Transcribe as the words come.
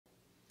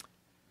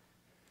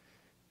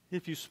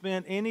If you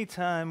spent any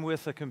time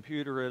with a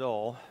computer at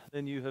all,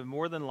 then you have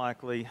more than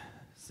likely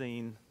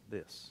seen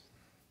this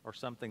or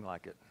something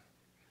like it.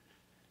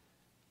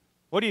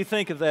 What do you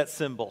think of that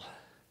symbol?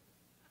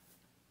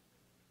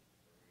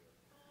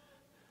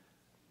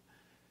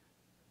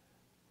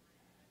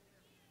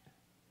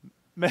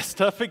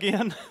 Messed up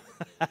again?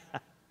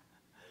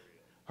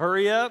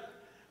 Hurry up.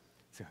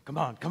 Come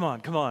on, come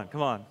on, come on,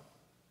 come on.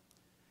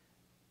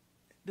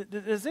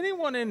 Does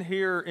anyone in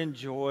here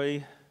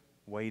enjoy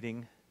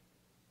waiting?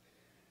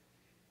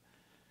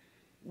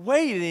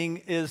 Waiting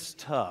is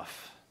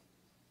tough.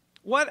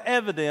 What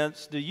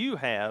evidence do you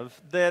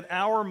have that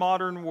our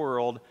modern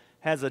world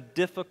has a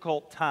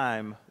difficult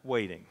time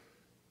waiting?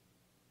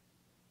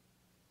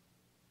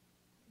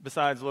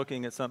 Besides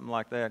looking at something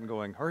like that and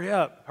going, hurry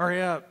up,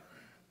 hurry up.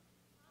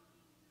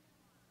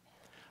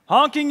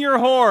 Honking your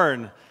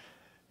horn.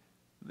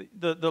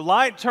 The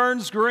light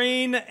turns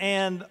green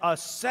and a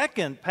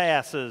second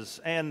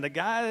passes and the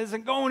guy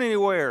isn't going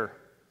anywhere.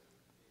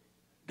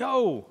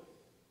 Go.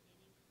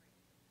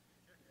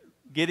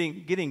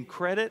 Getting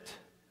credit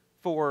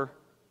for,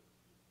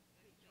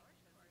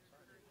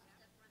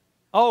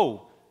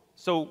 oh,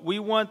 so we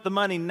want the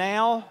money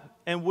now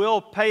and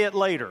we'll pay it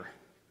later.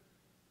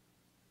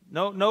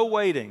 No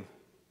waiting.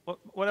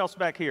 What else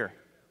back here?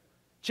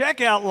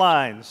 Checkout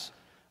lines.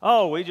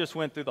 Oh, we just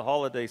went through the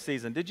holiday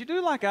season. Did you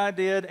do like I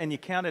did and you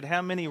counted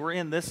how many were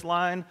in this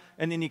line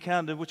and then you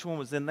counted which one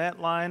was in that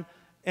line?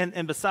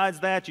 And besides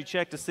that, you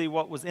checked to see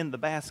what was in the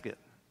basket.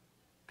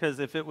 Because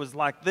if it was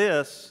like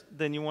this,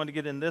 then you want to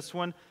get in this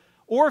one.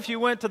 Or if you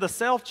went to the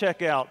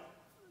self-checkout,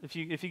 if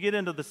you get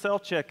into the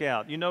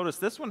self-checkout, you notice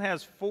this one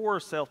has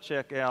 4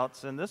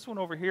 self-checkouts, and this one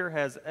over here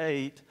has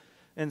 8.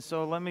 And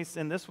so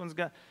and this one's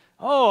got,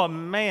 oh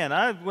man,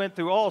 I went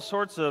through all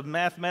sorts of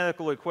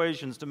mathematical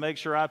equations to make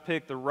sure I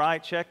picked the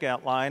right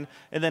checkout line.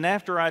 And then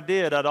after I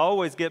did, I'd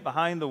always get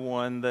behind the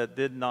one that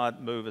did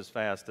not move as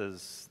fast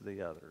as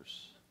the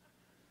others.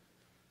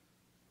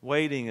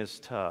 Waiting is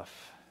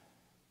tough.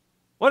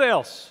 What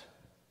else?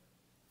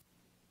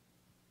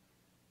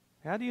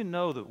 How do you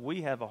know that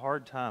we have a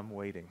hard time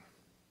waiting?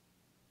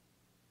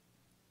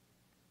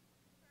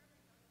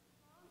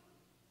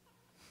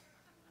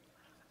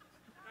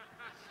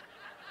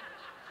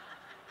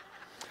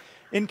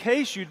 In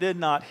case you did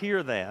not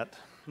hear that,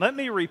 let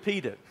me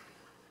repeat it.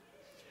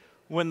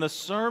 When the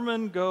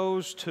sermon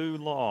goes too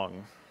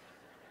long,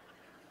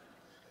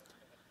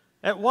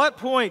 at what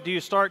point do you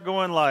start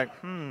going like,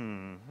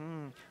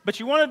 But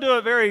you want to do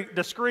it very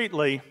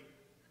discreetly.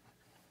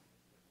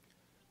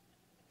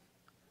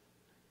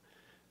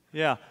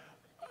 Yeah.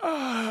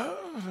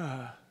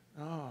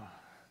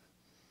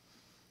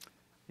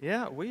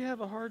 Yeah, we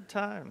have a hard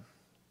time.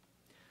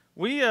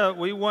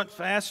 We want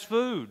fast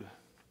food.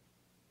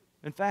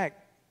 In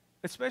fact,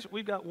 especially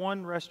we've got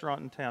one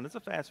restaurant in town. It's a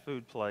fast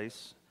food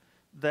place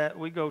that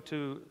we go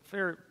to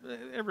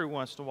every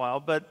once in a while,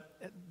 but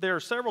there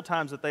are several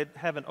times that they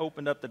haven't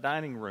opened up the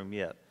dining room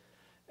yet.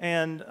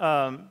 And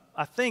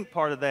I think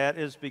part of that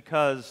is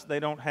because they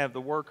don't have the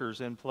workers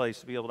in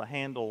place to be able to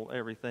handle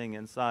everything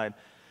inside.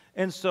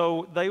 And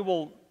so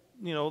they'll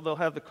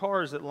have the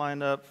cars that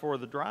line up for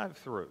the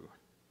drive-through.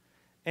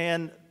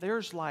 And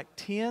there's like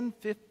 10,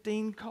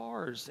 15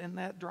 cars in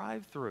that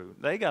drive-through.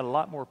 They got a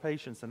lot more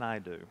patience than I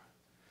do.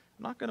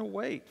 I'm not going to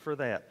wait for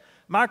that.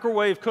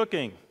 Microwave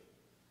cooking.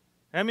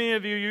 How many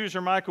of you use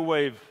your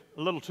microwave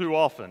a little too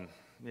often?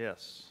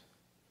 Yes.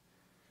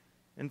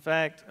 In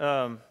fact,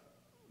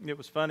 it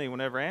was funny,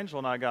 whenever Angela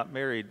and I got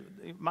married,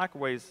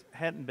 microwaves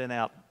hadn't been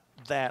out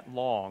that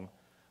long.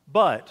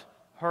 But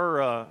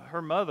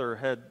her mother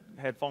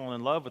had fallen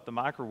in love with the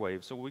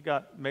microwave. So we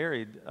got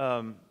married.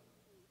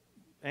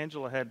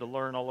 Angela had to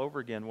learn all over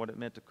again what it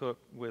meant to cook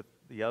with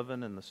the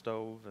oven and the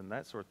stove and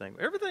that sort of thing.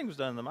 Everything was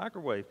done in the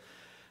microwave.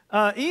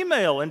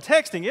 Email and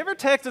texting. You ever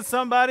texted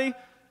somebody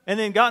and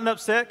then gotten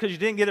upset because you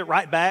didn't get it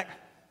right back?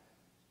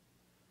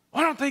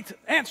 Why don't they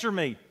answer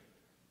me?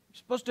 You're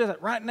supposed to do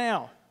that right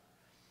now.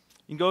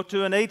 You can go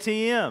to an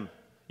ATM.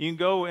 You can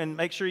go and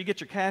make sure you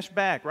get your cash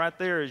back right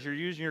there as you're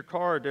using your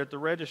card at the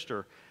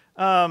register.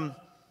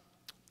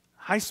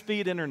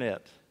 High-speed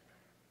internet.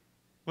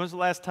 When's the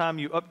last time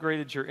you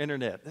upgraded your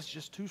internet? That's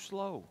just too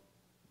slow.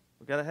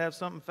 We've got to have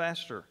something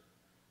faster.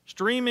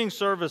 Streaming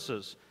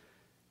services.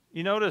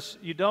 You notice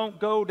you don't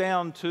go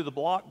down to the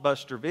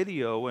Blockbuster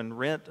video and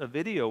rent a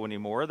video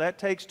anymore. That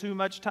takes too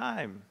much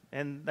time.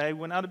 And they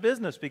went out of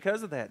business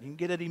because of that. You can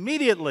get it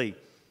immediately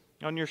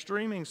on your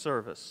streaming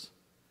service.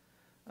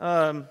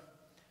 And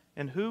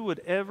who would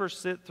ever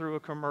sit through a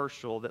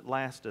commercial that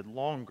lasted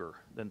longer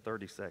than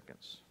 30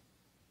 seconds?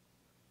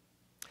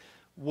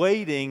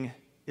 Waiting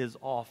is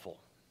awful.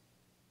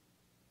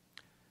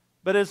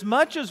 But as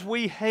much as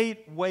we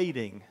hate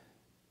waiting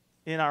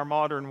in our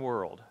modern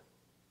world,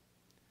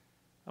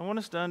 I want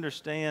us to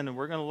understand, and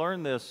we're going to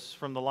learn this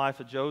from the life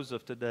of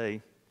Joseph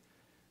today,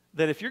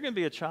 that if you're going to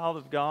be a child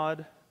of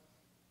God,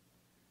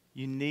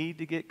 you need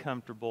to get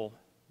comfortable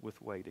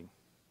with waiting.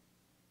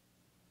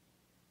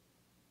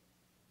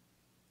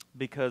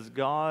 Because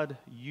God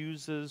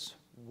uses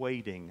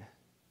waiting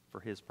for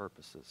His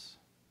purposes.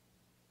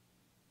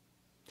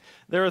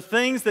 There are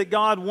things that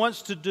God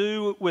wants to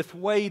do with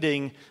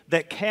waiting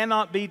that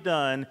cannot be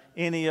done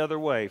any other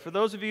way. For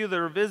those of you that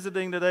are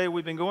visiting today,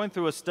 we've been going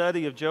through a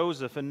study of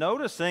Joseph and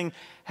noticing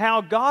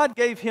how God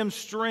gave him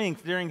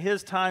strength during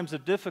his times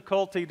of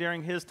difficulty,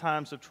 during his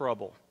times of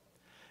trouble.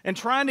 And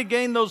trying to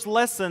gain those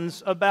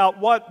lessons about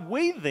what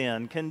we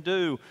then can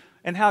do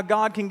and how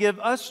God can give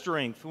us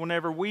strength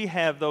whenever we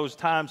have those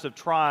times of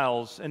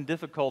trials and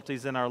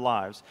difficulties in our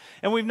lives.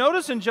 And we've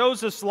noticed in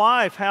Joseph's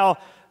life how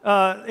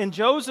in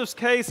Joseph's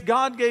case,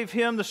 God gave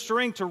him the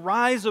strength to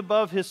rise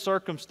above his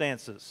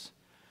circumstances.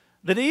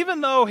 That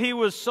even though he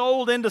was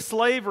sold into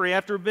slavery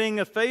after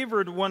being a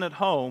favored one at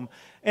home,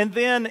 and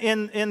then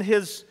in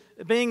his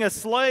being a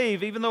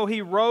slave, even though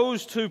he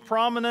rose to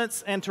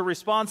prominence and to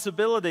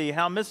responsibility,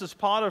 how Mrs.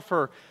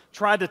 Potiphar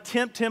tried to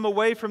tempt him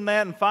away from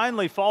that and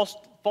finally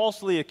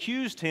falsely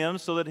accused him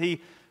so that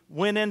he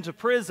went into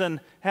prison,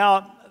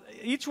 how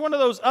each one of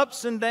those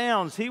ups and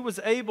downs, he was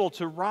able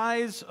to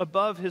rise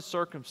above his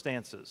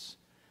circumstances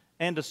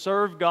and to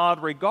serve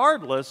God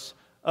regardless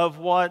of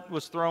what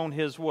was thrown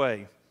his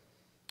way.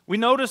 We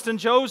noticed in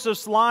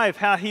Joseph's life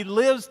how he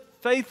lives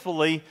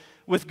faithfully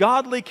with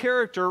godly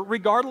character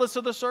regardless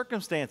of the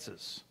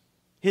circumstances.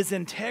 His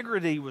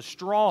integrity was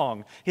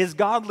strong. His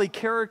godly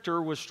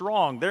character was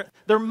strong.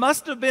 There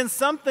must have been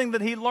something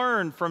that he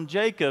learned from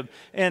Jacob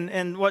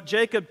and what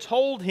Jacob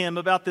told him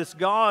about this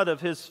God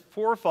of his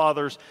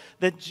forefathers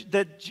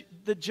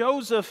that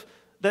Joseph,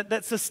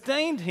 that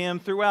sustained him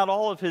throughout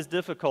all of his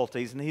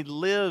difficulties. And he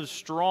lived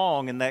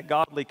strong in that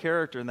godly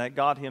character, and that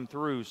got him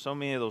through so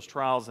many of those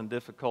trials and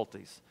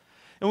difficulties.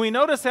 And we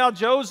notice how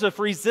Joseph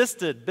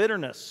resisted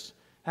bitterness,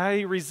 how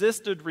he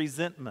resisted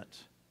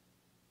resentment,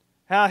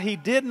 how he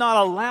did not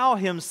allow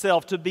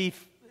himself to be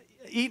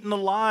eaten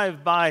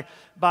alive by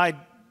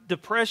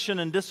depression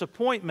and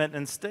disappointment.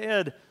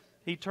 Instead,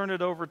 he turned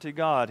it over to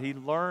God. He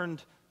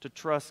learned to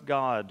trust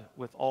God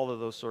with all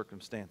of those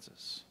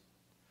circumstances.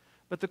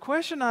 But the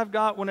question I've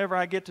got whenever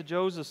I get to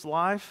Joseph's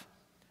life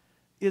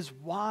is,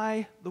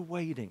 why the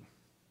waiting?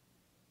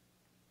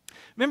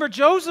 Remember,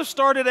 Joseph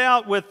started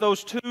out with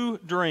those two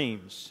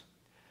dreams.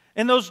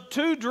 And those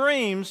two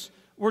dreams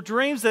were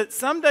dreams that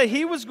someday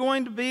he was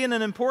going to be in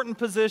an important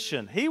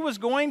position. He was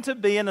going to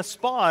be in a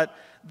spot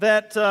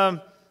that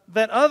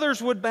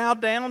others would bow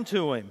down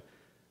to him.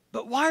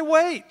 But why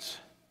wait?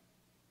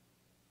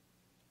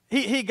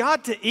 He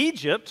got to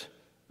Egypt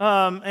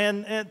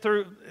and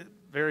through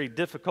very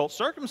difficult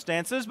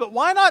circumstances, but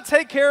why not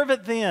take care of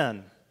it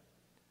then?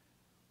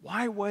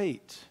 Why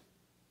wait?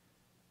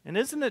 And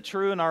isn't it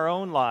true in our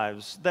own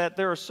lives that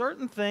there are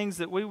certain things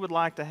that we would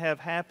like to have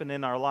happen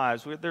in our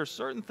lives? There are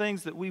certain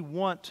things that we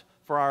want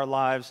for our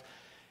lives.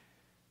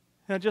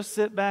 And I just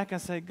sit back and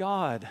say,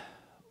 God,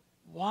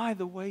 why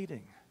the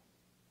waiting?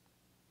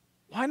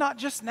 Why not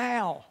just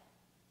now?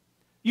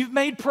 You've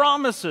made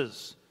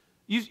promises.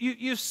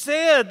 You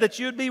said that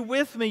you'd be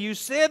with me. You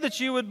said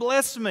that you would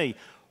bless me.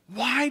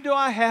 Why do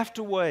I have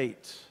to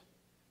wait?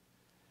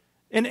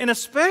 And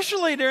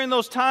especially during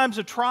those times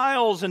of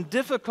trials and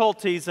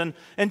difficulties and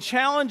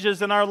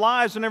challenges in our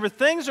lives, whenever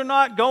things are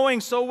not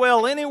going so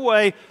well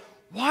anyway,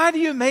 why do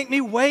you make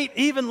me wait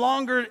even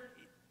longer?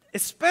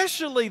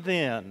 Especially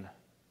then,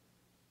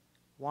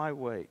 why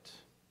wait?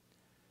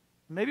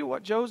 Maybe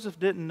what Joseph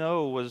didn't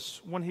know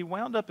was when he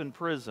wound up in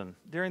prison,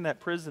 during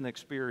that prison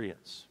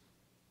experience,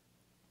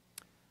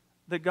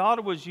 that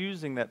God was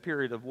using that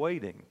period of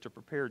waiting to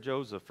prepare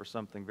Joseph for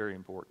something very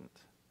important.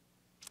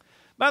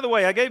 By the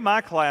way, I gave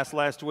my class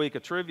last week a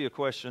trivia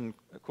question.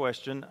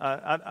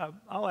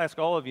 I'll ask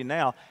all of you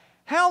now.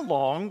 How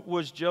long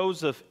was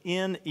Joseph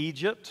in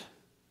Egypt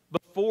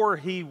before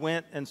he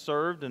went and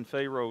served in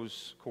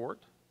Pharaoh's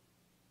court?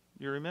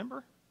 Do you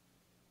remember?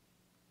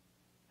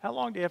 How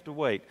long do you have to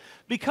wait?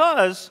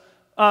 Because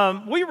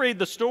we read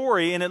the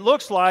story and it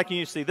looks like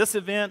you see this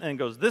event and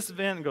goes this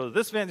event and goes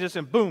this event, just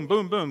and boom,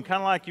 boom, boom.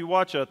 Kind of like you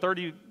watch a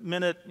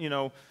 30-minute,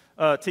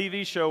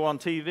 TV show on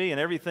TV and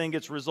everything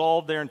gets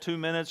resolved there in 2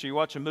 minutes. Or you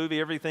watch a movie,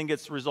 everything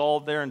gets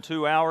resolved there in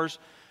 2 hours.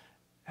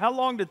 How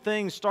long did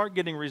things start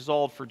getting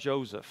resolved for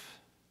Joseph?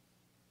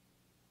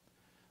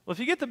 Well, if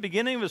you get the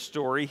beginning of the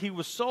story, he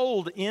was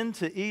sold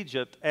into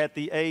Egypt at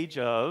the age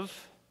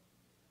of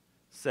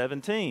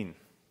 17.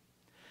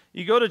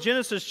 You go to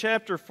Genesis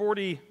chapter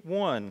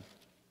 41,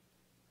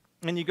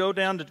 and you go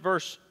down to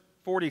verse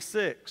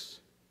 46.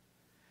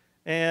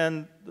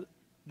 And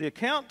the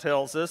account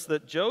tells us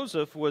that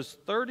Joseph was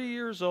 30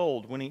 years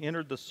old when he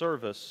entered the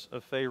service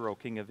of Pharaoh,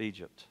 king of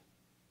Egypt.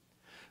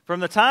 From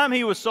the time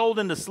he was sold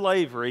into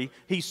slavery,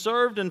 he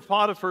served in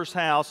Potiphar's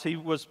house. He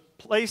was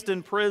placed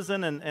in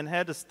prison and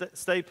had to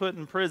stay put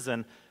in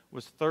prison.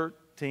 Was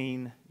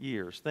 13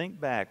 years. Think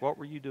back. What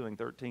were you doing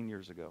 13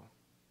 years ago?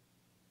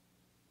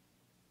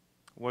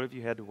 What have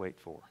you had to wait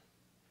for?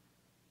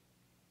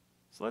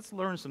 So let's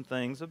learn some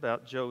things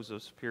about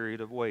Joseph's period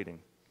of waiting.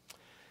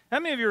 How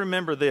many of you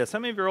remember this? How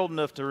many of you are old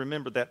enough to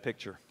remember that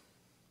picture?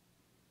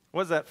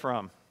 What's that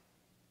from?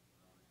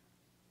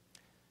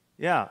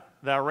 Yeah,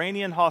 the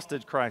Iranian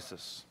hostage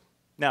crisis.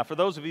 Now, for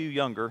those of you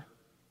younger,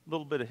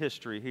 little bit of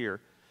history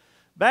here.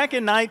 Back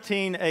in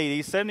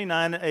 1980,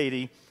 79 to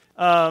 80,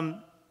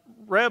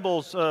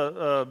 rebels,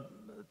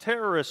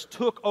 terrorists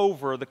took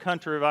over the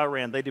country of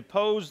Iran. They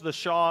deposed the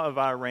Shah of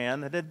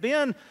Iran that had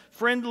been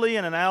friendly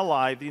and an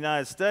ally of the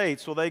United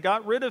States. Well, they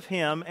got rid of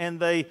him, and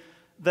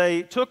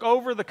they took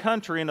over the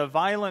country in a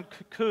violent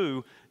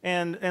coup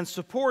and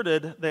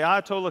supported the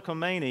Ayatollah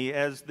Khomeini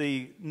as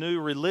the new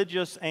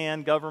religious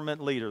and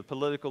government leader,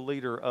 political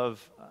leader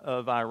of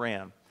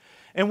Iran.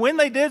 And when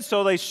they did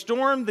so, they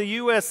stormed the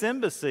U.S.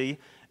 Embassy,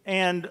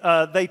 and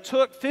they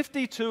took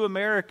 52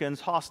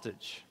 Americans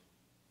hostage.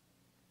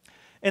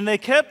 And they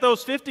kept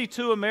those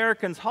 52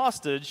 Americans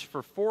hostage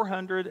for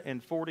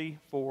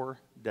 444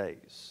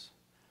 days.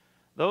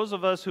 Those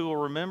of us who will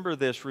remember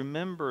this,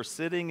 remember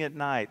sitting at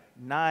night,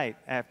 night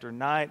after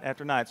night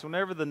after night. So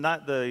whenever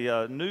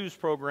the news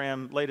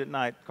program late at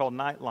night called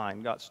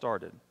Nightline got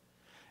started,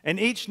 and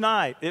each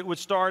night it would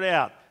start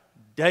out,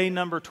 day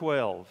number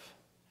 12,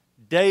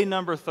 day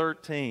number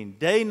 13,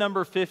 day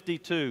number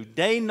 52,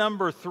 day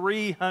number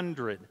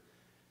 300.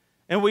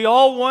 And we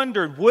all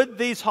wondered, would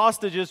these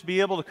hostages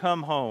be able to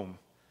come home?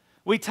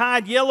 We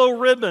tied yellow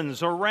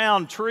ribbons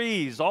around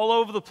trees all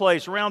over the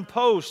place, around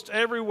posts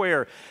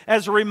everywhere,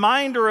 as a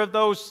reminder of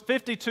those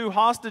 52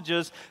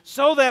 hostages,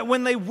 so that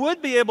when they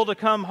would be able to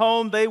come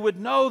home, they would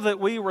know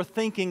that we were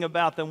thinking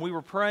about them, we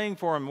were praying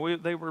for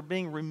them, they were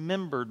being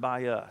remembered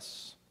by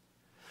us.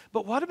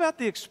 But what about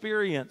the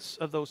experience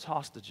of those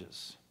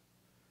hostages?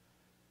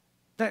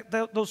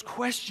 Those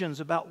questions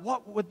about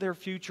what would their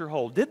future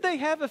hold? Did they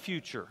have a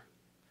future?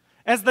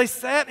 As they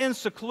sat in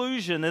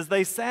seclusion, as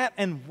they sat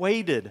and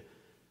waited,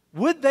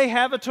 would they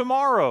have a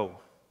tomorrow?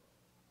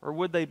 Or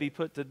would they be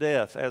put to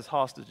death as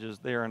hostages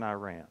there in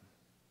Iran?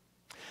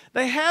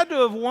 They had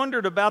to have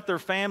wondered about their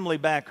family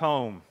back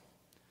home,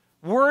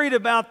 worried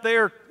about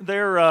their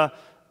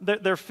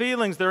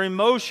feelings, their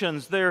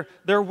emotions, their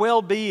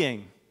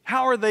well-being.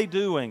 How are they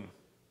doing?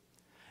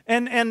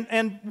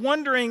 And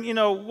wondering,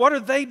 what are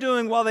they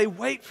doing while they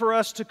wait for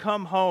us to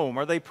come home?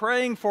 Are they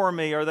praying for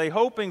me? Are they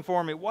hoping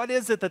for me? What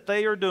is it that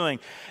they are doing?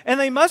 And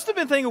they must have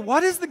been thinking,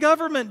 what is the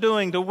government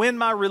doing to win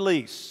my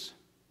release?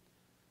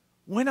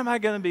 When am I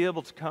going to be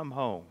able to come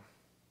home?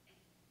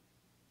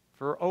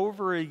 For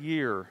over a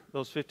year,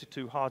 those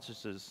 52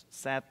 hostages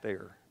sat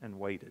there and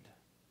waited.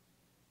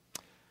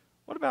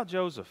 What about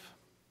Joseph?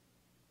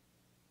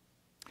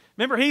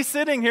 Remember, he's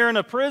sitting here in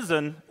a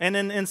prison and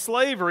in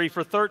slavery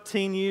for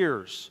 13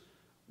 years.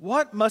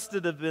 What must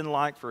it have been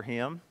like for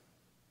him?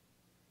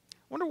 I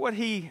wonder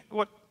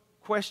what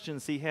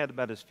questions he had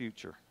about his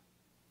future.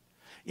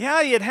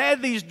 Yeah, he had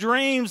had these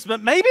dreams,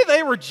 but maybe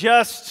they were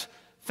just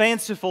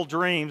fanciful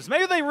dreams.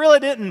 Maybe they really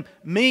didn't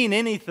mean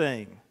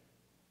anything.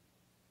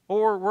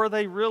 Or were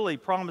they really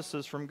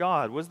promises from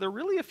God? Was there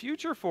really a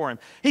future for him?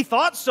 He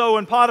thought so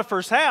in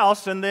Potiphar's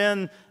house, and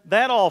then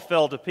that all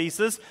fell to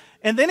pieces.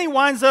 And then he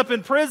winds up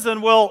in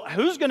prison. Well,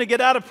 who's going to get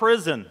out of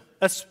prison?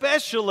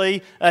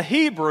 Especially a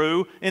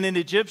Hebrew in an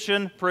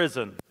Egyptian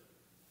prison.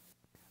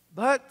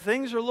 But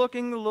things are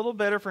looking a little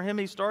better for him.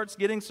 He starts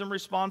getting some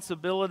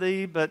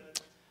responsibility,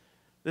 but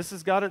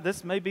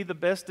this may be the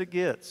best it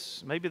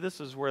gets. Maybe this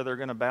is where they're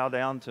going to bow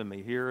down to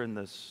me, here in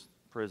this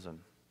prison.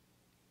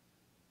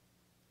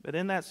 But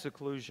in that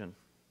seclusion,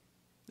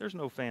 there's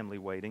no family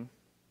waiting.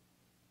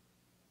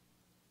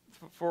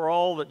 For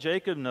all that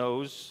Jacob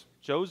knows,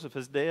 Joseph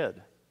is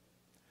dead.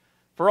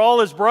 For all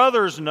his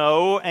brothers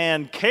know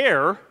and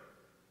care,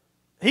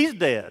 he's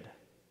dead.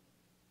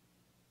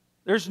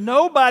 There's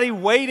nobody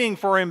waiting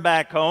for him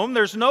back home.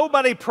 There's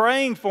nobody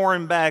praying for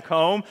him back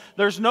home.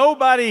 There's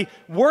nobody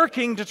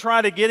working to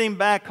try to get him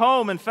back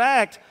home. In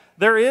fact,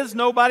 there is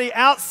nobody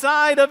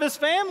outside of his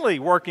family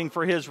working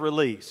for his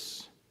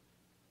release.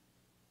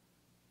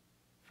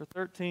 For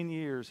 13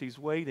 years, he's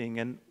waiting,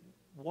 and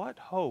what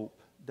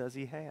hope does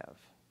he have?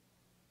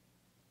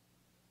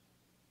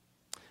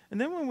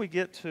 And then when we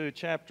get to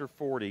chapter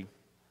 40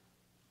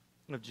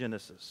 of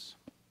Genesis,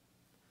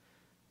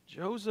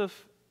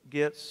 Joseph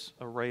gets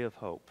a ray of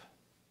hope.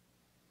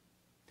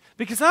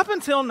 Because up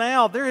until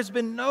now, there has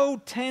been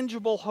no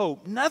tangible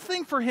hope,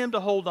 nothing for him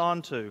to hold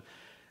on to.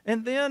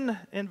 And then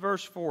in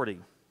verse 40,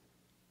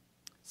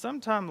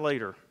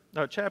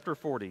 chapter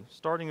 40,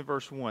 starting in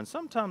verse 1,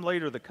 sometime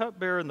later the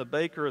cupbearer and the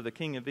baker of the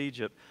king of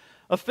Egypt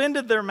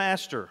offended their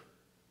master,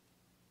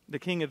 the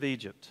king of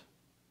Egypt.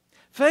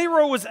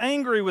 Pharaoh was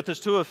angry with his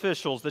two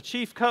officials, the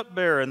chief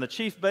cupbearer and the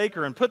chief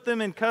baker, and put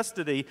them in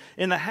custody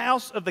in the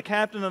house of the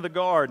captain of the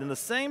guard, in the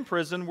same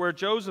prison where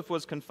Joseph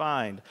was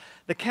confined.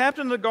 The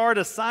captain of the guard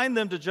assigned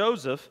them to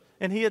Joseph,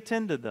 and he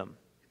attended them.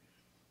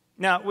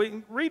 Now,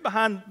 we read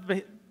behind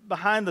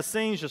the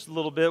scenes just a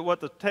little bit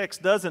what the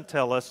text doesn't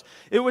tell us.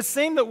 It would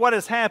seem that what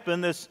has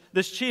happened,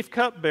 this chief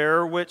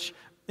cupbearer, which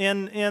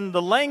in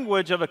the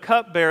language of a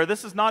cupbearer,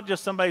 this is not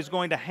just somebody who's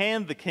going to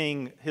hand the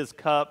king his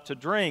cup to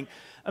drink.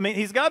 I mean,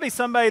 he's got to be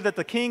somebody that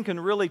the king can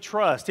really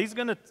trust. He's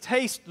going to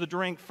taste the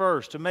drink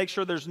first to make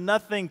sure there's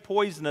nothing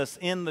poisonous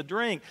in the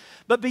drink.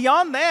 But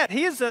beyond that,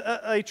 he is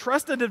a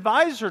trusted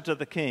advisor to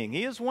the king.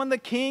 He is one the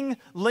king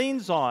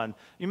leans on.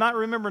 You might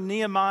remember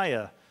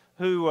Nehemiah,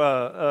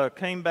 who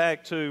came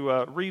back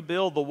to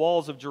rebuild the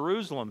walls of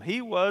Jerusalem.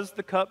 He was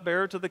the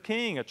cupbearer to the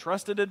king, a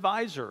trusted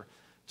advisor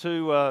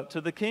to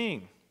the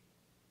king.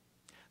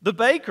 The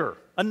baker,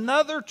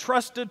 another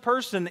trusted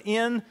person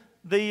in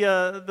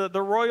the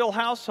royal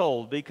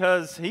household,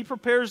 because he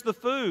prepares the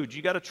food.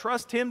 You got to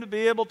trust him to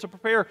be able to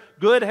prepare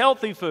good,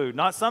 healthy food,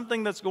 not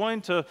something that's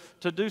going to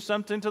do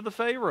something to the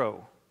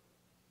Pharaoh.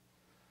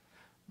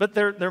 But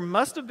there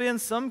must have been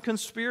some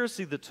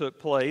conspiracy that took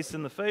place,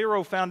 and the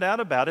Pharaoh found out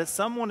about it.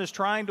 Someone is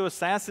trying to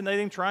assassinate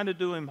him, trying to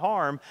do him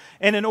harm.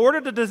 And in order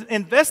to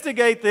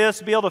investigate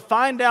this, be able to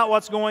find out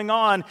what's going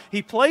on,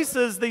 he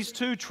places these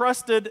two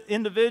trusted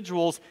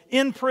individuals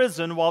in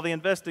prison while the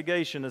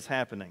investigation is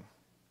happening.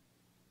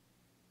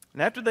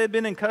 And after they had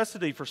been in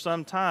custody for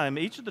some time,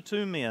 each of the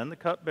two men, the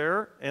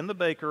cupbearer and the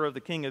baker of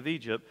the king of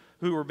Egypt,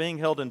 who were being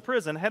held in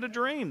prison, had a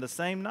dream the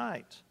same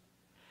night.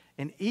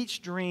 And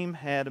each dream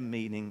had a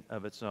meaning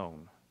of its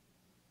own.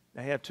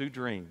 They have two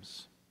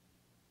dreams.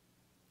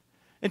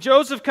 And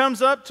Joseph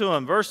comes up to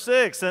him, verse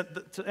 6,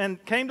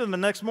 and came to them the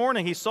next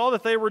morning. He saw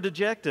that they were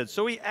dejected.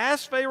 So he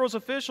asked Pharaoh's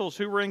officials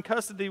who were in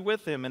custody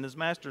with him in his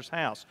master's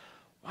house,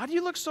 "Why do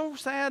you look so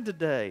sad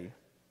today?"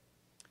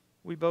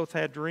 "We both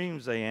had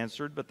dreams," they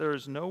answered, "but there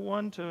is no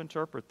one to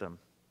interpret them."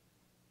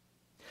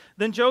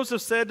 Then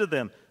Joseph said to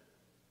them,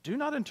 "Do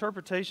not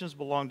interpretations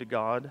belong to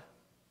God?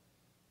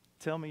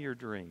 Tell me your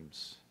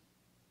dreams."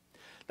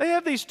 They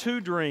have these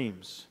two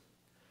dreams.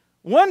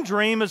 One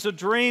dream is a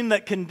dream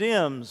that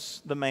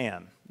condemns the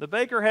man. The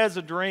baker has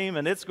a dream,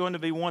 and it's going to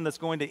be one that's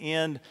going to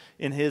end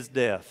in his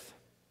death.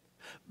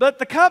 But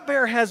the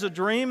cupbearer has a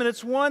dream, and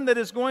it's one that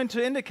is going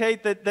to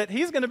indicate that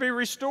he's going to be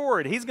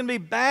restored. He's going to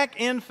be back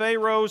in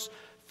Pharaoh's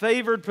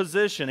favored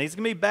position. He's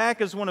going to be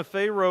back as one of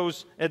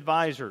Pharaoh's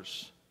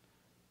advisors.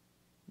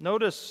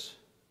 Notice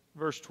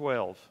verse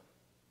 12.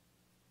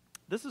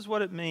 This is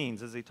what it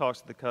means as he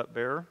talks to the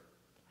cupbearer.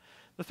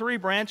 "The 3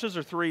 branches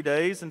are 3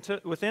 days,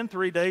 and within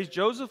 3 days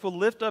Joseph will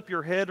lift up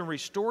your head and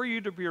restore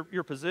you to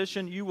your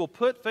position. You will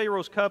put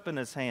Pharaoh's cup in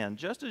his hand,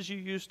 just as you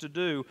used to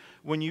do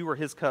when you were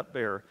his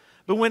cupbearer.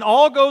 But when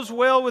all goes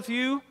well with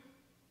you,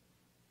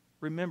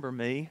 remember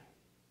me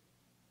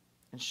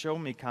and show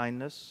me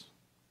kindness.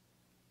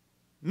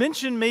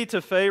 Mention me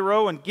to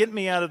Pharaoh and get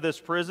me out of this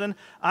prison.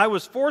 I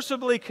was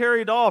forcibly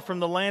carried off from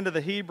the land of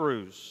the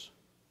Hebrews,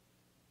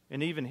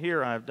 and even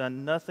here I have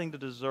done nothing to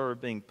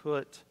deserve being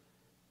put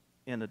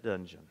in a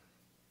dungeon."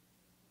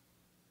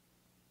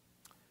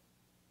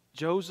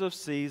 Joseph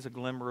sees a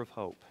glimmer of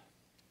hope.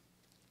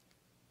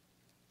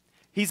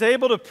 He's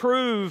able to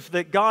prove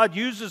that God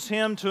uses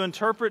him to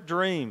interpret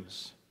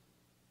dreams.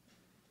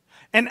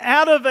 And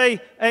out of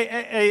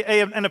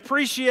an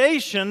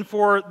appreciation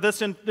for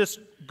this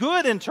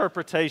good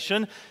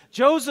interpretation,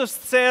 Joseph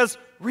says,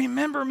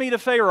 "Remember me to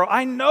Pharaoh.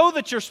 I know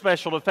that you're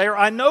special to Pharaoh.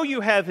 I know you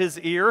have his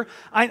ear.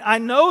 I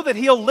know that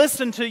he'll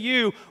listen to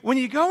you. When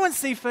you go and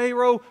see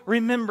Pharaoh,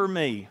 remember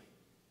me.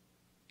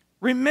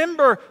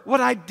 Remember what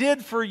I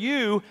did for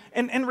you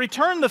and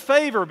return the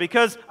favor,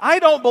 because I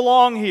don't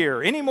belong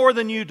here any more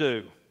than you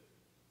do.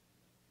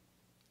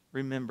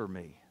 Remember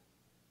me."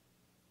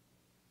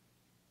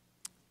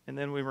 And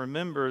then we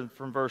remember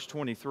from verse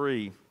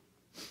 23,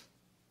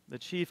 the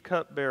chief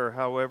cupbearer,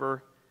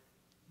 however,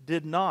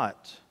 did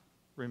not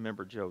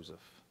remember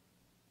Joseph.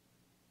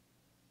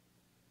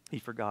 He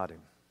forgot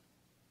him.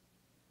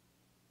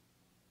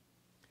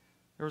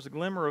 There was a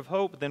glimmer of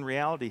hope, but then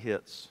reality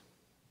hits.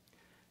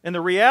 And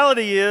the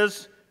reality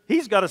is,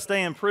 he's got to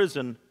stay in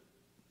prison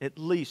at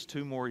least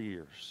 2 more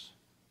years.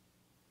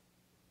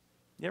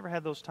 You ever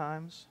had those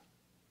times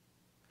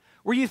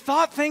where you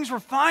thought things were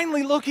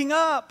finally looking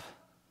up?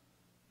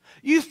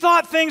 You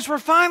thought things were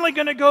finally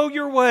going to go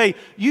your way.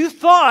 You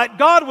thought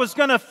God was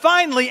going to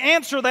finally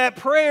answer that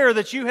prayer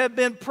that you had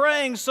been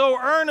praying so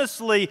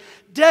earnestly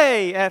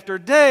day after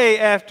day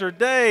after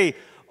day,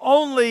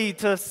 only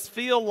to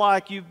feel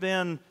like you've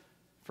been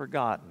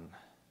forgotten.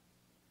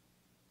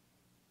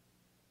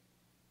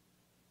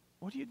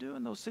 What do you do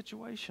in those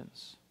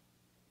situations?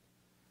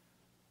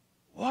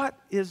 What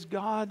is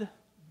God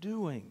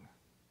doing?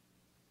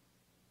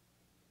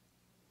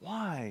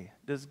 Why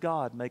does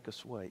God make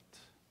us wait?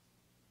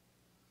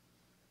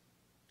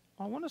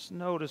 I want us to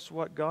notice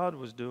what God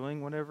was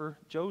doing whenever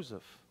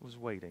Joseph was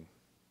waiting.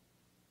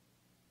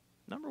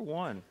 Number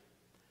 1,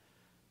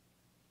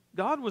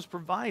 God was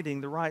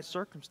providing the right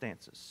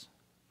circumstances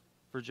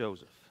for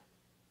Joseph.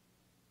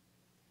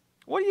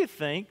 What do you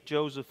think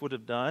Joseph would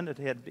have done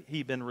had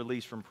he been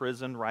released from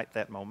prison right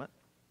that moment?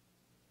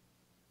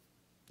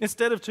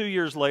 Instead of 2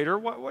 years later,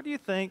 what do you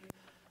think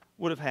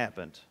would have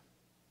happened?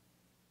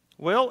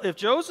 Well, if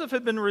Joseph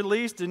had been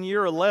released in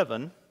year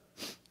 11,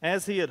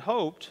 as he had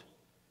hoped,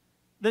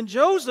 then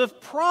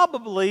Joseph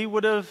probably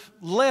would have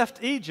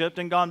left Egypt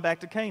and gone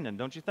back to Canaan,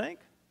 don't you think?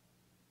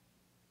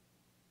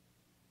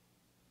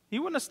 He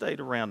wouldn't have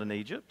stayed around in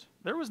Egypt.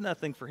 There was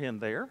nothing for him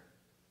there.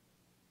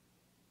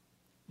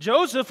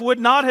 Joseph would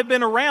not have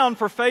been around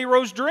for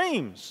Pharaoh's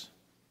dreams.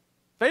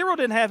 Pharaoh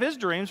didn't have his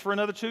dreams for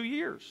another 2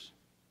 years.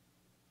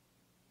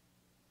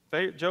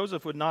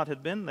 Joseph would not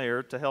have been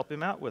there to help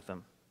him out with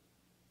them.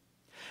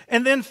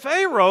 And then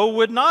Pharaoh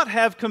would not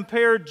have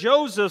compared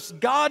Joseph's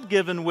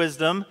God-given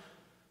wisdom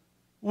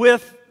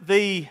with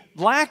the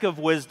lack of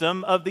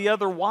wisdom of the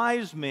other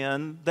wise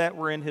men that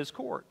were in his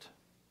court.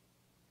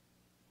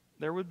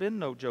 There would have been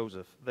no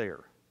Joseph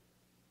there.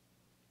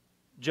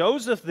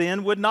 Joseph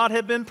then would not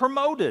have been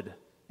promoted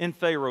in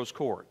Pharaoh's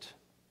court.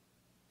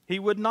 He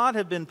would not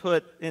have been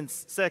put in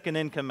second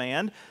in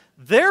command.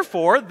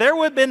 Therefore, there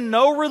would have been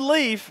no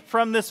relief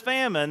from this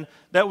famine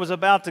that was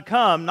about to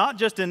come, not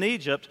just in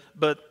Egypt,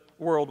 but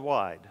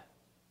worldwide.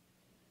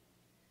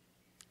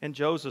 And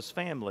Joseph's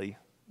family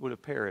would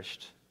have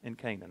perished in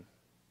Canaan.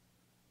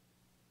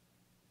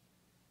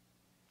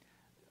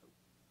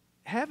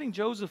 Having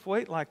Joseph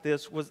wait like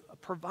this was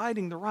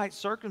providing the right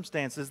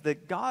circumstances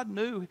that God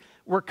knew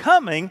were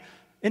coming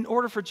in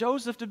order for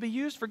Joseph to be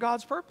used for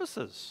God's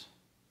purposes.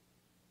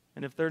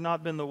 And if there had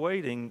not been the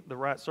waiting, the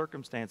right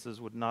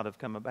circumstances would not have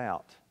come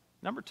about.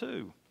 Number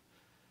two,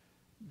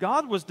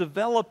 God was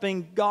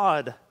developing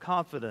God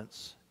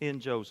confidence in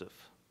Joseph.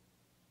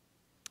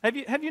 Have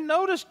you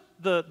noticed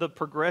the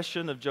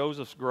progression of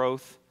Joseph's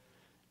growth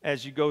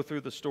as you go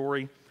through the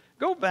story?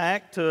 Go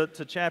back to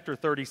chapter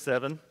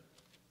 37.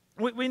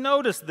 We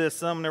noticed this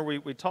somewhere.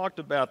 We talked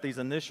about these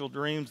initial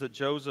dreams that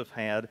Joseph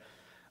had.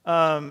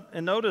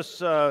 And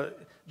notice,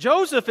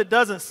 Joseph, it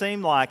doesn't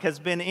seem like, has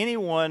been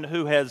anyone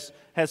who has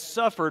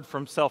suffered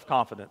from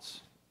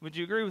self-confidence. Would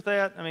you agree with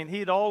that? I mean,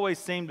 he'd always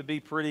seemed to be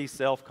pretty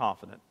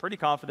self-confident, pretty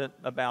confident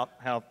about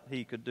how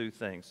he could do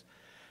things.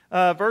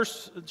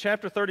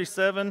 Chapter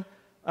 37,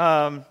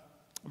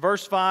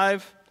 verse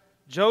 5,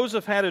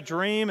 Joseph had a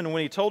dream, and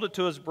when he told it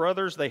to his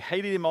brothers, they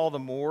hated him all the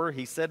more.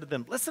 He said to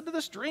them, "Listen to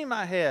this dream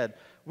I had.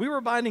 We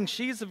were binding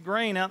sheaves of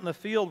grain out in the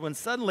field when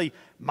suddenly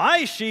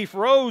my sheaf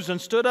rose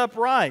and stood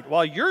upright,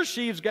 while your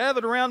sheaves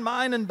gathered around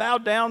mine and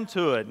bowed down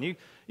to it." And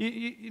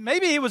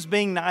maybe he was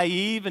being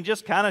naive and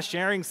just kind of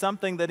sharing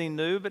something that he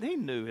knew, but he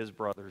knew his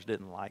brothers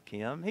didn't like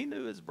him. He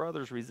knew his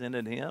brothers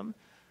resented him.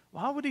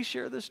 Why would he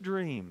share this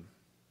dream?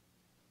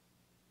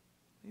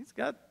 He's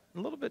got a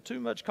little bit too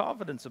much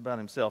confidence about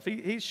himself.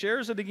 He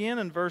shares it again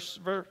in verse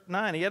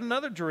 9. He had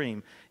another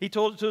dream. He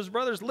told it to his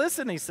brothers.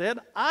 "Listen," he said,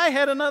 "I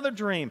had another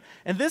dream.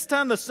 And this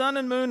time the sun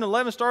and moon and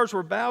 11 stars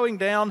were bowing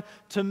down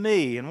to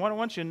me." And what I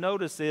want you to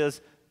notice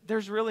is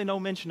there's really no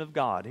mention of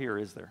God here,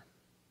 is there?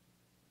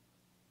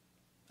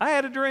 I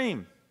had a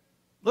dream.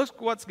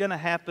 Look what's going to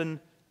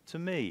happen to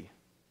me.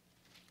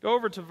 Go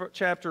over to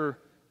chapter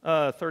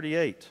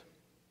 38.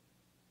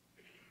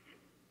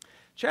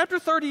 Chapter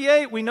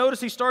 38, we notice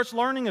he starts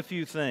learning a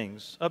few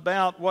things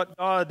about what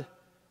God,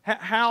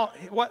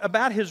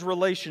 about his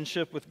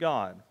relationship with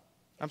God.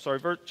 I'm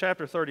sorry,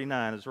 chapter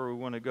 39 is where we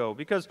want to go.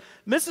 Because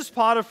Mrs.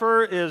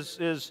 Potiphar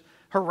is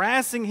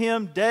harassing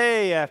him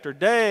day after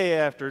day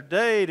after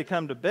day to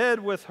come to bed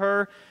with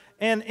her.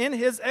 And in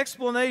his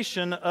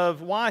explanation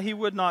of why he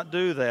would not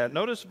do that,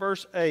 notice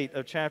verse 8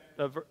 of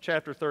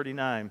chapter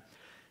 39.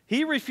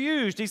 He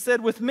refused. He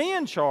said, "With me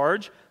in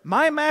charge,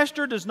 my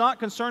master does not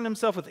concern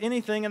himself with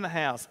anything in the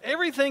house.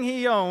 Everything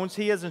he owns,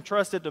 he has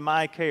entrusted to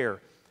my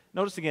care."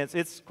 Notice again,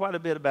 it's quite a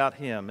bit about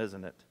him,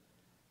 isn't it?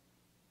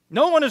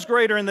 "No one is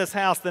greater in this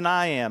house than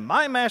I am.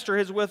 My master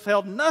has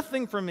withheld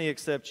nothing from me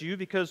except you,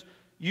 because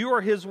you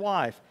are his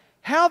wife.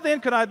 How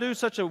then could I do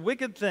such a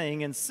wicked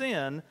thing and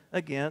sin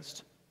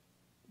against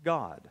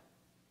God?"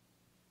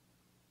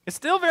 It's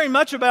still very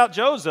much about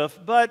Joseph,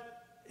 but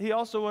he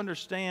also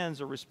understands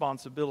a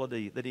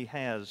responsibility that he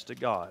has to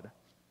God.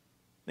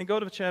 Then go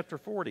to chapter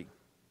 40.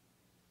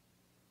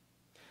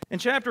 In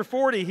chapter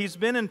 40, he's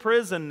been in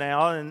prison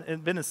now,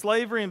 and been in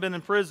slavery and been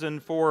in prison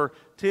for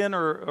 10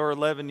 or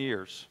 11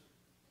 years.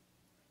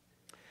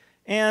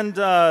 And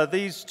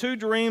these two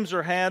dreams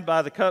are had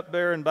by the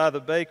cupbearer and by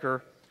the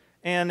baker.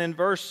 And in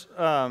verse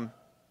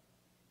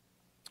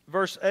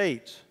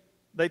 8,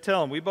 they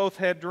tell him, "We both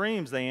had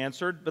dreams," they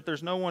answered, "but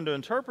there's no one to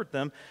interpret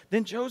them."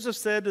 Then Joseph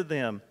said to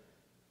them,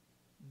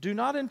 "Do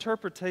not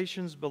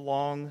interpretations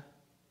belong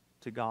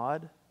to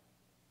God?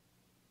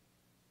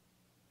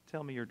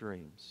 Tell me your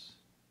dreams."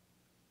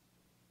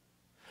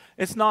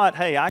 It's not,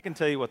 "Hey, I can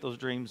tell you what those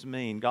dreams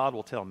mean. God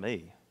will tell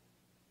me."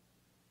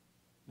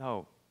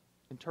 No,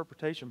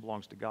 interpretation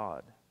belongs to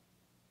God.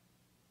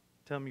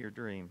 Tell me your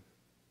dream.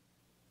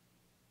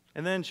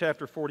 And then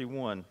chapter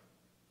 41.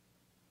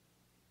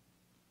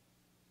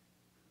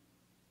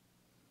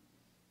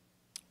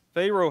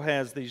 Pharaoh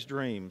has these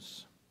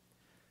dreams.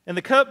 And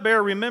the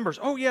cupbearer remembers,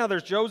 "Oh yeah,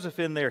 there's Joseph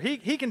in there.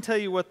 He can tell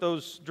you what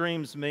those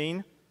dreams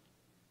mean."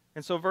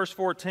 And so verse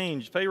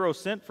 14, Pharaoh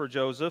sent for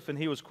Joseph, and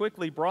he was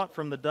quickly brought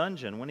from the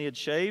dungeon. When he had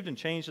shaved and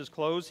changed his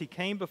clothes, he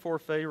came before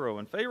Pharaoh.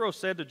 And Pharaoh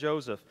said to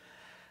Joseph,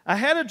 "I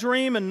had a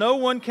dream, and no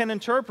one can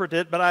interpret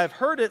it, but I have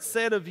heard it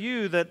said of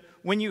you that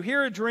when you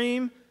hear a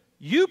dream,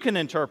 you can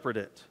interpret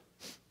it."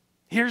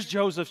 Here's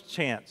Joseph's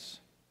chance.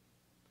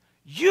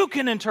 "You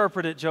can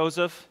interpret it,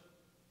 Joseph."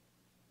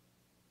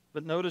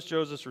 But notice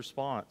Joseph's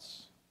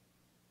response.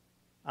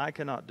 "I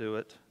cannot do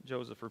it,"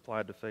 Joseph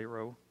replied to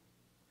Pharaoh.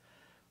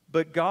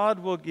 "But God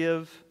will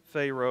give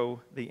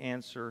Pharaoh the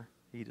answer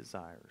he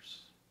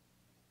desires."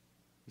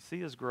 You see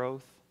his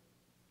growth?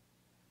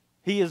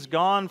 He has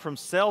gone from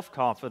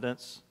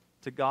self-confidence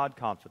to God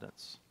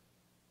confidence.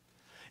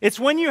 It's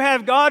when you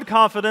have God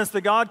confidence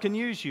that God can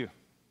use you.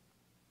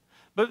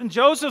 But in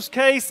Joseph's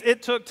case,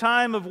 it took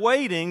time of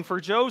waiting for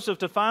Joseph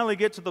to finally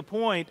get to the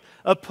point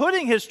of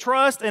putting his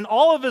trust and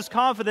all of his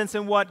confidence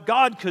in what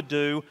God could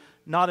do,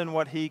 not in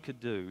what he could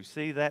do.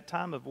 See, that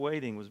time of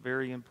waiting was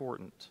very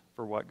important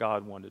for what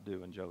God wanted to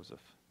do in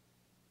Joseph.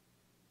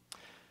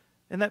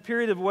 And that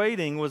period of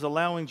waiting was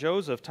allowing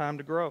Joseph time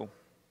to grow.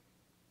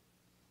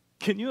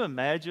 Can you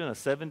imagine a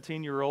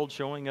 17-year-old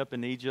showing up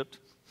in Egypt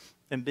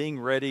and being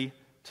ready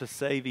to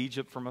save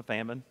Egypt from a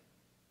famine?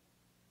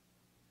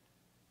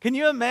 Can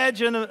you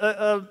imagine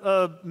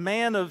a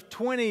man of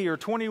 20 or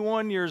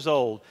 21 years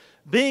old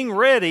being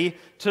ready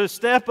to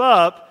step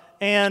up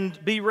and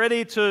be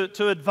ready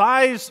to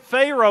advise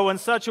Pharaoh in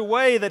such a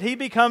way that he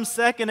becomes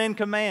second in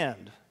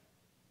command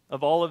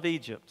of all of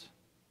Egypt?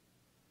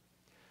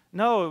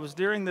 No, it was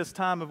during this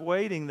time of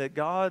waiting that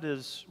God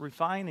is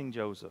refining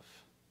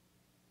Joseph,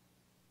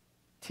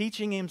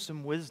 teaching him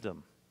some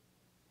wisdom,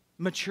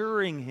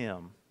 maturing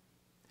him,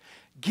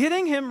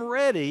 getting him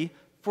ready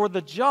for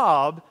the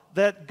job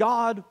that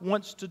God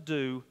wants to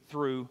do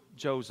through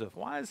Joseph.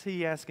 Why is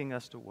he asking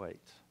us to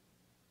wait?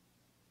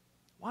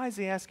 Why is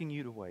he asking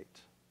you to wait?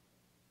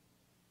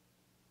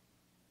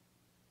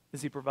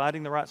 Is he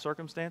providing the right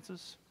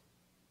circumstances?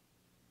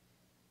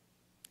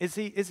 Is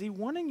he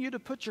wanting you to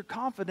put your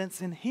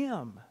confidence in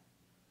him,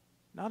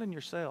 not in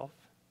yourself?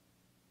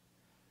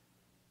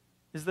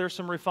 Is there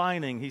some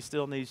refining he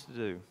still needs to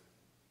do?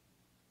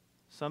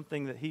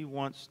 Something that he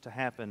wants to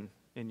happen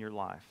in your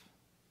life?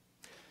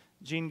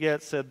 Gene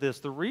Getz said this: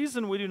 the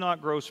reason we do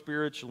not grow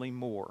spiritually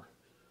more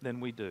than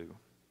we do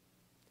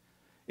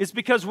is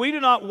because we do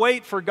not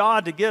wait for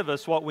God to give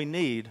us what we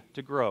need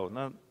to grow.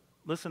 Now,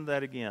 listen to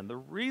that again. The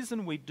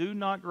reason we do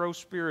not grow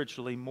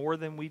spiritually more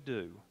than we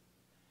do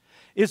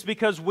is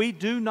because we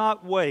do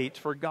not wait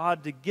for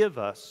God to give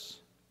us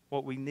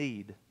what we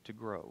need to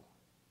grow.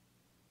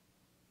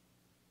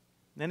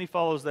 Then he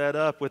follows that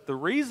up with the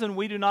reason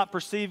we do not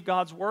perceive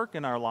God's work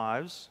in our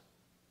lives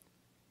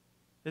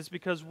is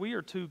because we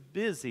are too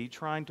busy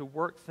trying to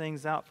work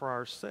things out for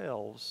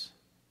ourselves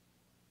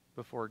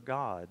before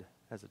God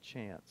has a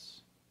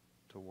chance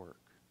to work.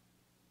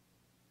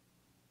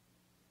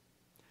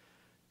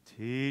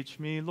 Teach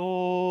me,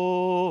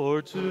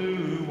 Lord,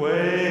 to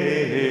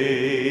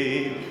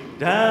wait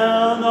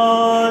down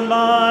on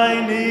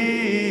my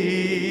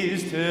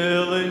knees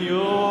till in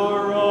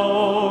your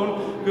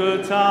own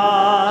good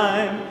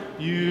time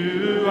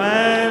you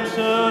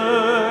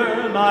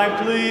answer my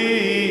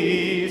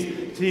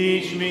pleas.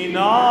 Teach me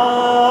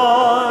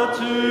not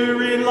to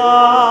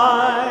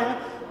rely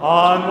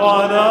on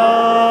what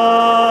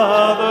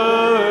others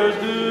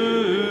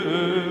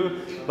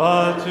do,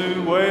 but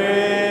to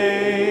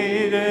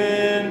wait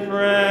in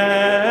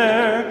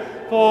prayer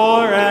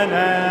for an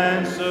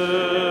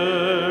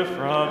answer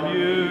from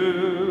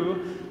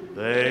you.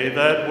 They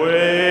that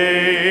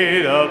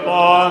wait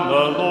upon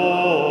the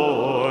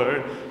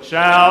Lord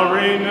shall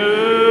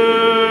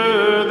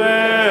renew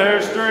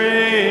their strength.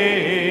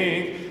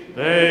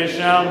 They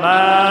shall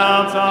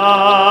mount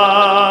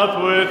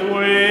up with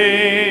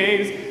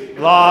wings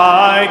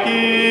like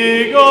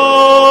eagles.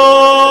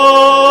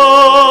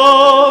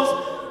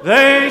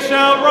 They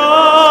shall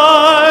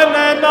run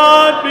and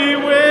not be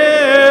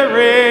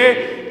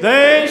weary.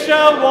 They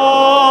shall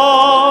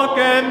walk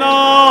and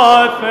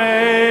not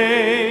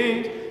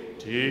faint.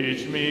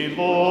 Teach me,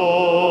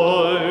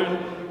 Lord.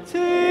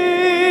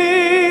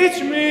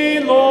 Teach me,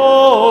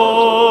 Lord,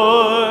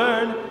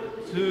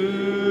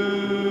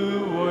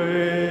 to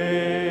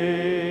wait.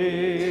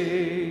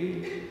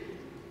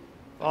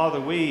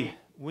 Father, we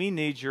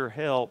need your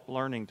help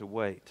learning to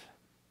wait.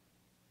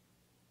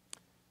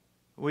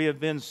 We have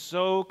been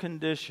so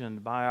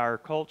conditioned by our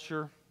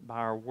culture, by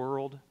our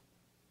world,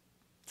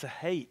 to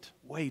hate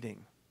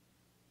waiting.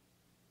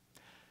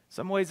 In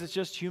some ways, it's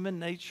just human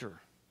nature.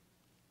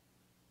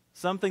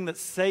 Something that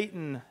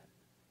Satan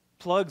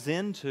plugs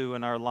into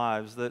in our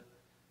lives that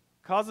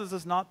causes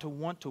us not to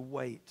want to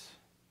wait.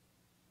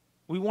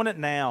 We want it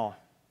now.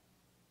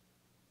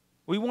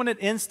 We want it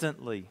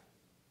instantly.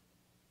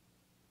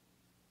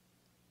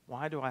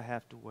 Why do I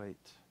have to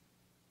wait?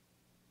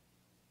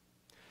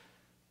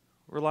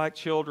 We're like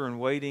children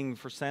waiting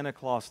for Santa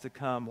Claus to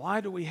come.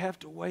 Why do we have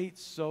to wait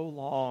so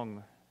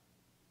long?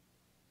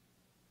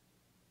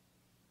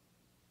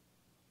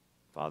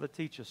 Father,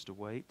 teach us to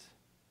wait.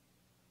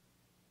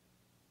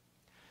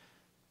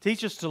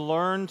 Teach us to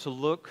learn to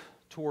look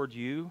toward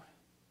you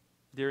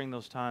during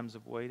those times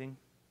of waiting.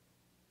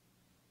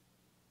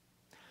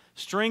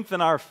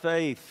 Strengthen our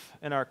faith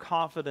and our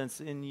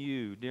confidence in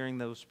you during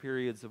those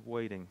periods of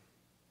waiting.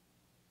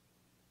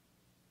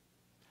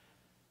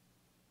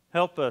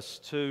 Help us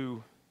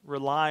to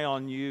rely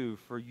on you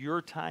for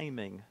your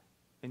timing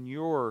and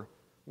your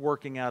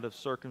working out of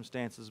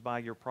circumstances by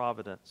your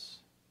providence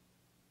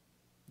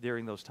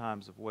during those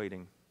times of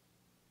waiting.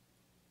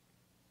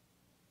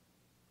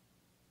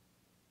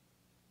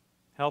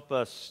 Help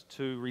us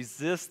to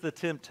resist the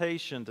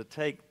temptation to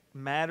take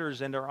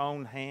matters into our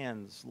own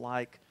hands,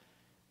 like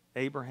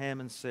Abraham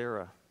and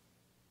Sarah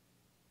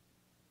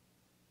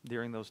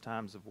during those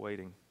times of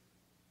waiting.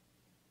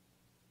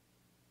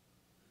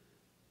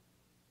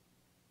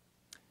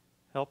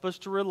 Help us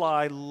to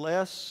rely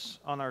less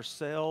on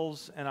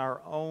ourselves and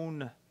our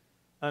own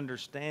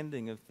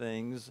understanding of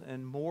things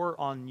and more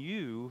on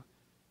you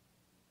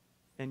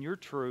and your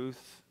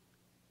truth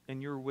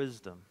and your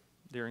wisdom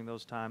during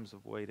those times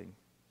of waiting.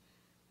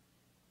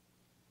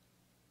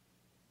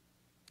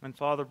 And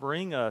Father,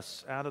 bring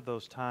us out of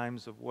those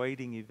times of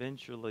waiting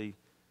eventually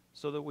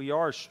so that we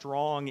are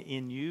strong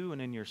in you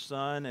and in your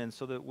Son, and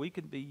so that we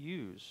can be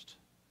used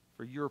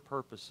for your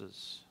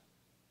purposes.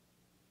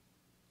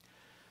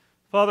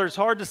 Father, it's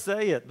hard to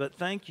say it, but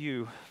thank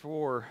you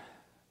for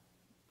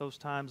those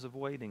times of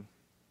waiting.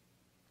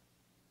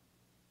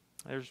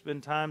 There's been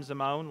times in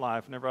my own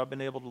life whenever I've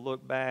been able to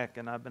look back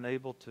and I've been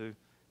able to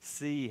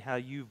see how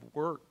you've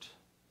worked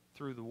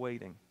through the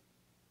waiting.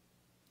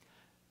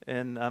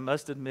 And I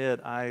must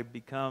admit, I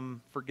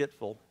become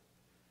forgetful,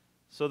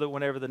 so that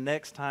whenever the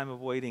next time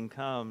of waiting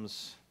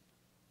comes,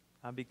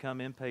 I become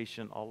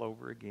impatient all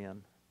over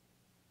again.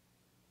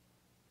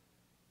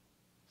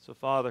 So,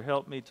 Father,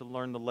 help me to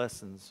learn the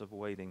lessons of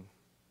waiting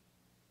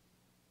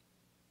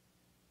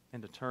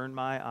and to turn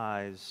my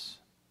eyes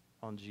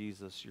on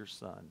Jesus, your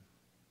Son.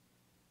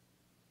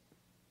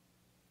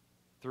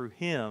 Through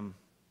him,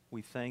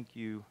 we thank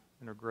you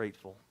and are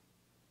grateful.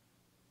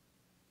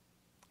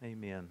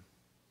 Amen.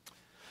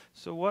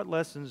 So what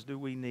lessons do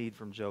we need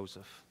from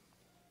Joseph?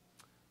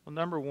 Well,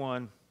 number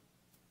one,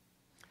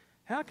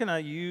 how can I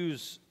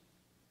use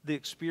the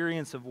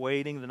experience of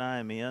waiting that I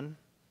am in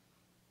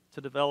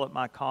to develop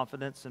my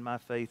confidence and my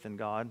faith in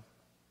God?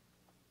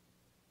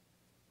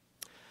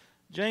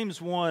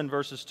 James 1,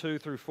 verses 2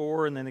 through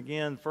 4, and then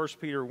again 1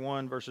 Peter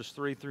 1, verses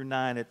 3 through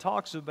 9, it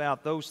talks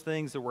about those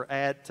things that we're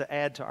to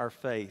add to our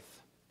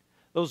faith,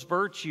 those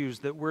virtues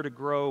that we're to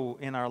grow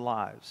in our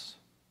lives.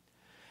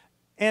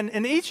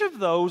 And each of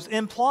those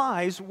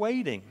implies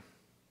waiting.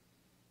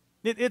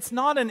 It's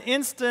not an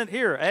instant,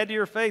 here, add to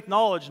your faith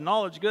knowledge,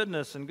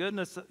 goodness, and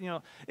goodness,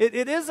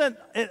 It isn't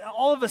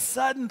all of a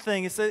sudden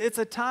thing. It's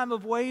a time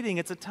of waiting.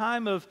 It's a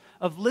time of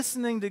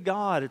listening to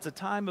God. It's a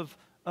time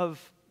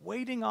of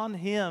waiting on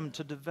him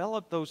to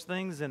develop those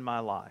things in my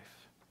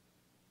life.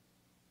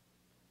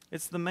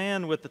 It's the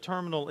man with the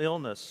terminal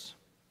illness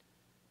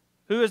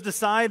who has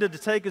decided to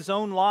take his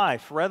own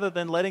life rather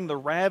than letting the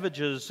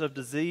ravages of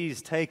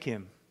disease take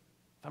him.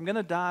 If I'm going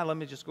to die, let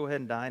me just go ahead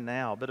and die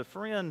now. But a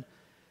friend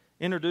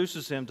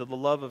introduces him to the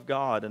love of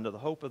God and to the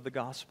hope of the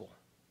gospel.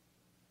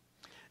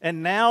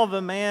 And now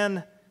the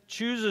man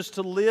chooses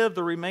to live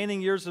the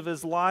remaining years of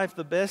his life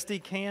the best he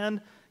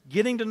can,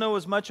 getting to know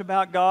as much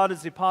about God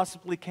as he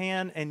possibly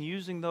can, and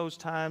using those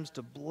times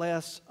to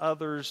bless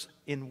others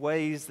in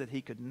ways that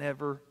he could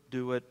never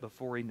do it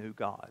before he knew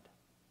God.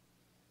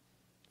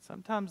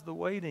 Sometimes the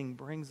waiting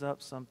brings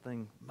up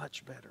something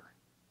much better.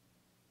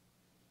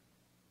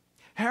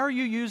 How are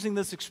you using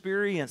this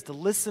experience to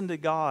listen to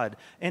God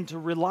and to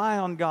rely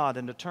on God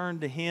and to turn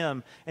to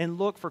him and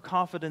look for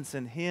confidence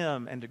in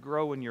him and to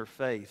grow in your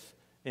faith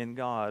in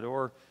God?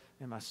 Or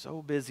am I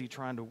so busy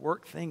trying to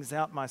work things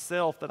out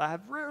myself that I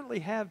rarely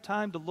have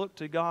time to look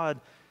to God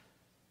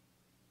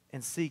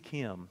and seek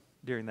him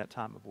during that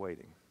time of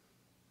waiting?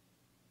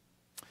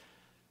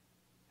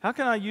 How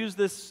can I use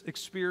this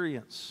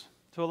experience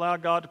to allow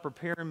God to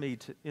prepare me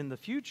in the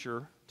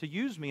future, to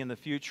use me in the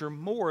future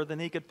more than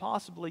he could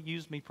possibly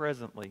use me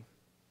presently?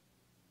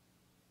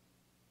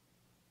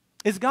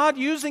 Is God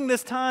using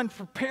this time to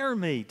prepare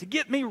me, to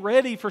get me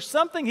ready for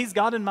something he's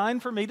got in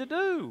mind for me to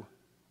do?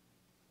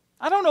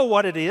 I don't know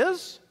what it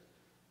is.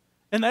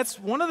 And that's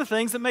one of the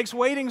things that makes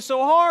waiting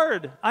so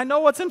hard. I know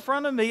what's in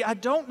front of me. I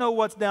don't know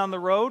what's down the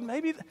road.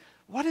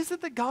 What is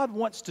it that God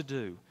wants to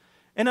do?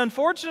 And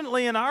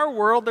unfortunately, in our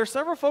world, there's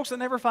several folks that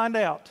never find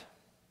out.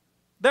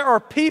 There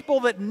are people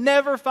that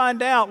never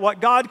find out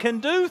what God can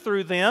do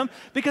through them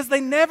because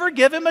they never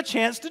give him a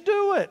chance to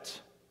do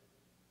it.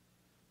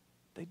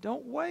 They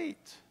don't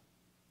wait.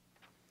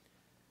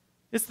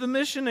 It's the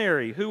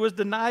missionary who was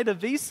denied a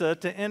visa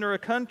to enter a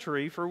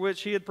country for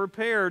which he had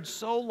prepared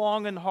so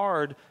long and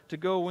hard to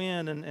go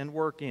in and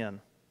work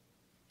in.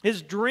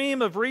 His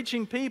dream of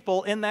reaching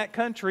people in that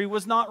country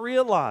was not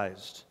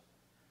realized.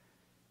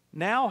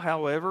 Now,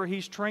 however,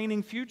 he's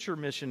training future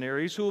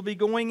missionaries who will be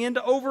going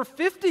into over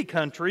 50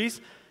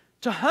 countries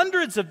to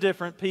hundreds of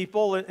different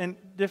people and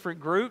different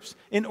groups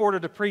in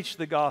order to preach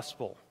the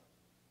gospel.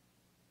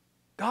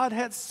 God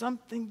had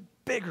something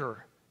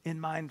bigger in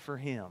mind for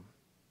him,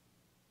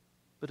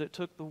 but it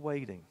took the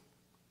waiting.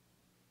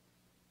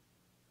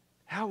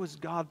 How is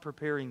God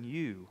preparing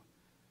you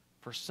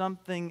for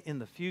something in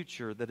the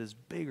future that is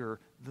bigger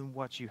than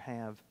what you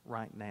have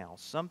right now?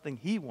 Something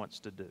he wants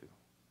to do.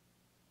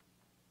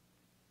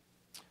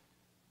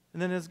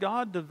 And then is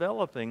God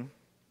developing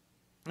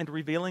and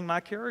revealing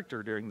my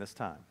character during this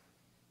time?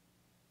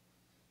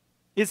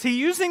 Is he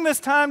using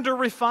this time to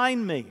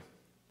refine me,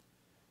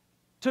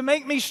 to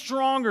make me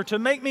stronger, to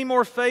make me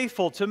more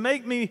faithful, to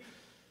make me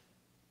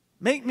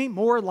Make me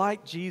more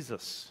like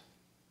Jesus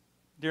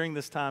during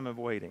this time of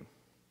waiting.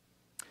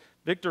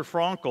 Viktor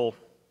Frankl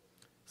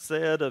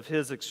said of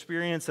his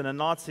experience in a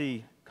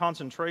Nazi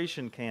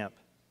concentration camp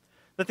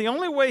that the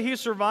only way he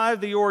survived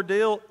the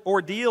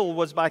ordeal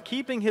was by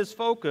keeping his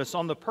focus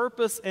on the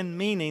purpose and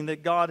meaning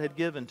that God had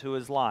given to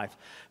his life.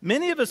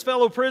 Many of his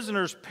fellow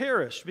prisoners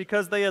perished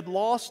because they had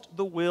lost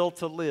the will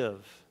to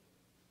live.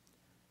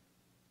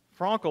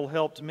 Frankl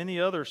helped many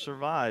others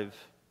survive,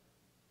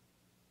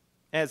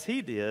 as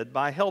he did,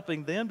 by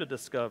helping them to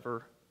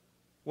discover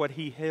what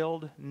he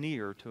held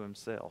near to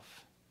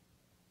himself.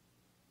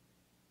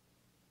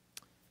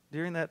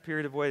 During that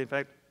period of waiting, in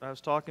fact, I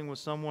was talking with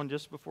someone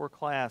just before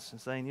class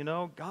and saying,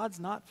 God's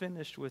not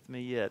finished with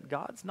me yet.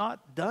 God's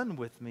not done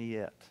with me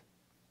yet.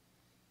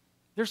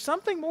 There's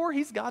something more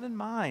He's got in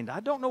mind.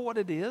 I don't know what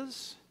it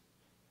is.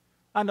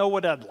 I know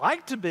what I'd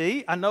like to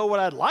be. I know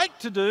what I'd like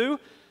to do.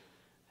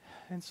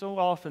 And so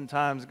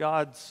oftentimes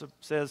God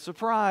says,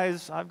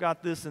 surprise, I've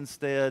got this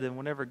instead. And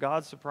whenever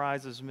God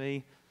surprises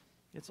me,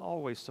 it's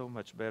always so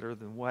much better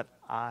than what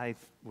I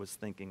was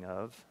thinking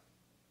of.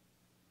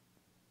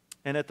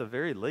 And at the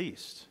very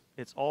least,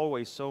 it's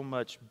always so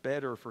much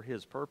better for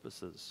His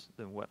purposes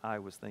than what I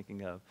was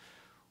thinking of.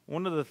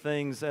 One of the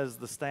things as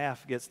the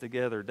staff gets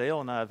together, Dale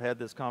and I have had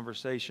this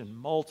conversation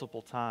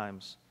multiple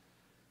times,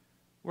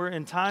 where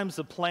in times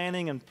of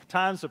planning and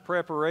times of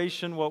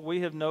preparation, what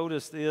we have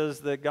noticed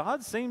is that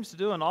God seems to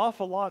do an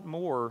awful lot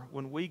more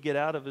when we get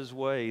out of His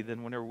way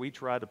than whenever we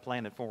try to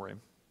plan it for Him.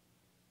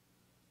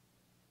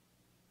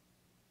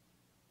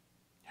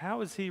 How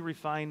is He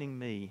refining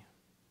me?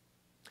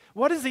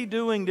 What is He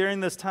doing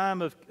during this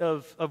time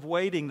of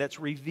waiting that's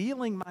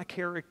revealing my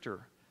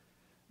character,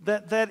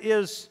 that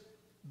is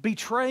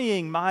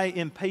betraying my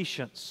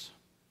impatience,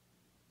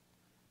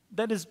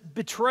 that is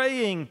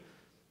betraying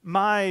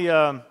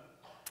my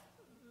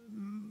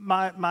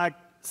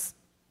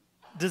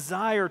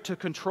desire to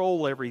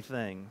control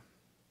everything,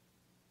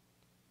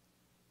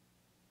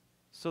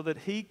 so that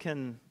He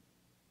can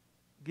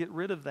get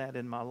rid of that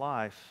in my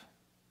life,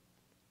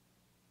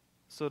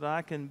 so that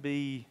I can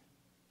be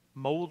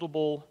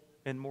moldable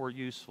and more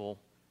useful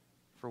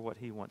for what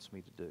He wants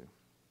me to do.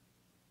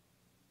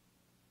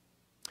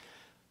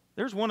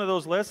 There's one of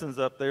those lessons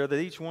up there that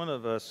each one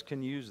of us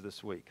can use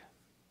this week.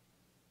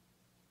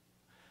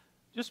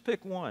 Just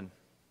pick one.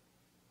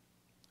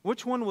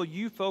 Which one will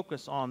you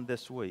focus on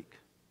this week?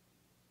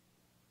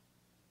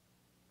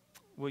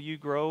 Will you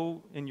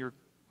grow in your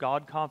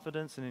God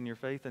confidence and in your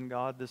faith in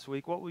God this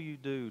week? What will you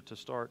do to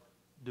start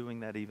doing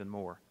that even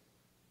more?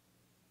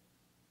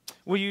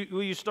 Will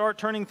you start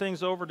turning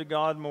things over to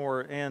God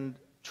more and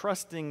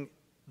trusting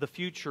the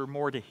future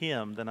more to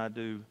Him than I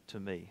do to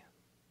me?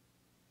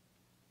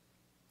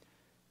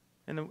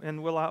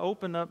 And will I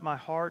open up my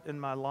heart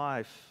and my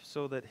life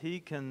so that He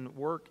can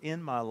work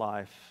in my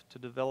life to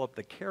develop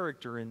the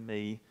character in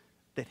me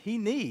that He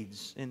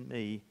needs in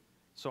me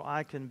so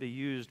I can be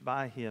used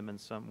by Him in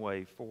some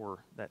way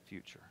for that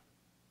future?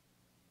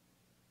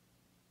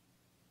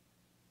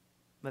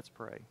 Let's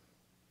pray.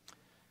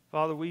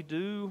 Father, we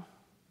do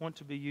want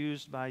to be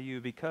used by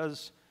You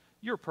because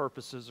Your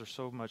purposes are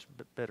so much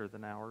better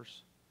than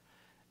ours.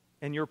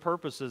 And Your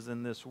purposes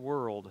in this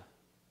world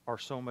are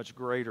so much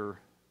greater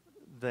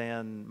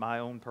than my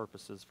own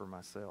purposes for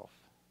myself.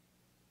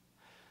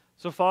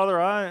 So, Father,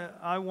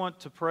 I want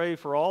to pray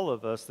for all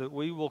of us that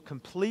we will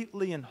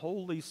completely and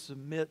wholly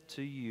submit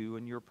to You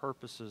and Your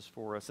purposes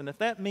for us. And if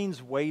that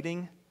means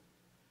waiting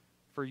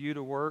for You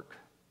to work,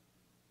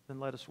 then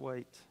let us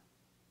wait.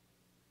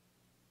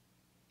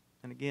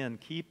 And again,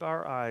 keep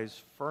our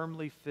eyes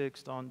firmly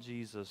fixed on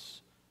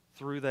Jesus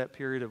through that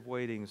period of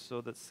waiting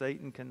so that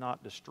Satan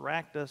cannot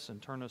distract us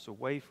and turn us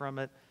away from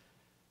it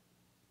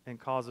and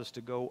cause us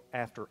to go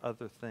after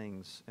other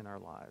things in our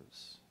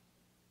lives.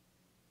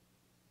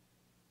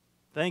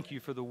 Thank You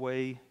for the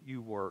way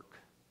You work.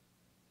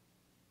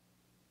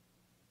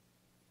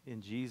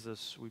 In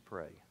Jesus we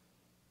pray.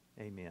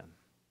 Amen.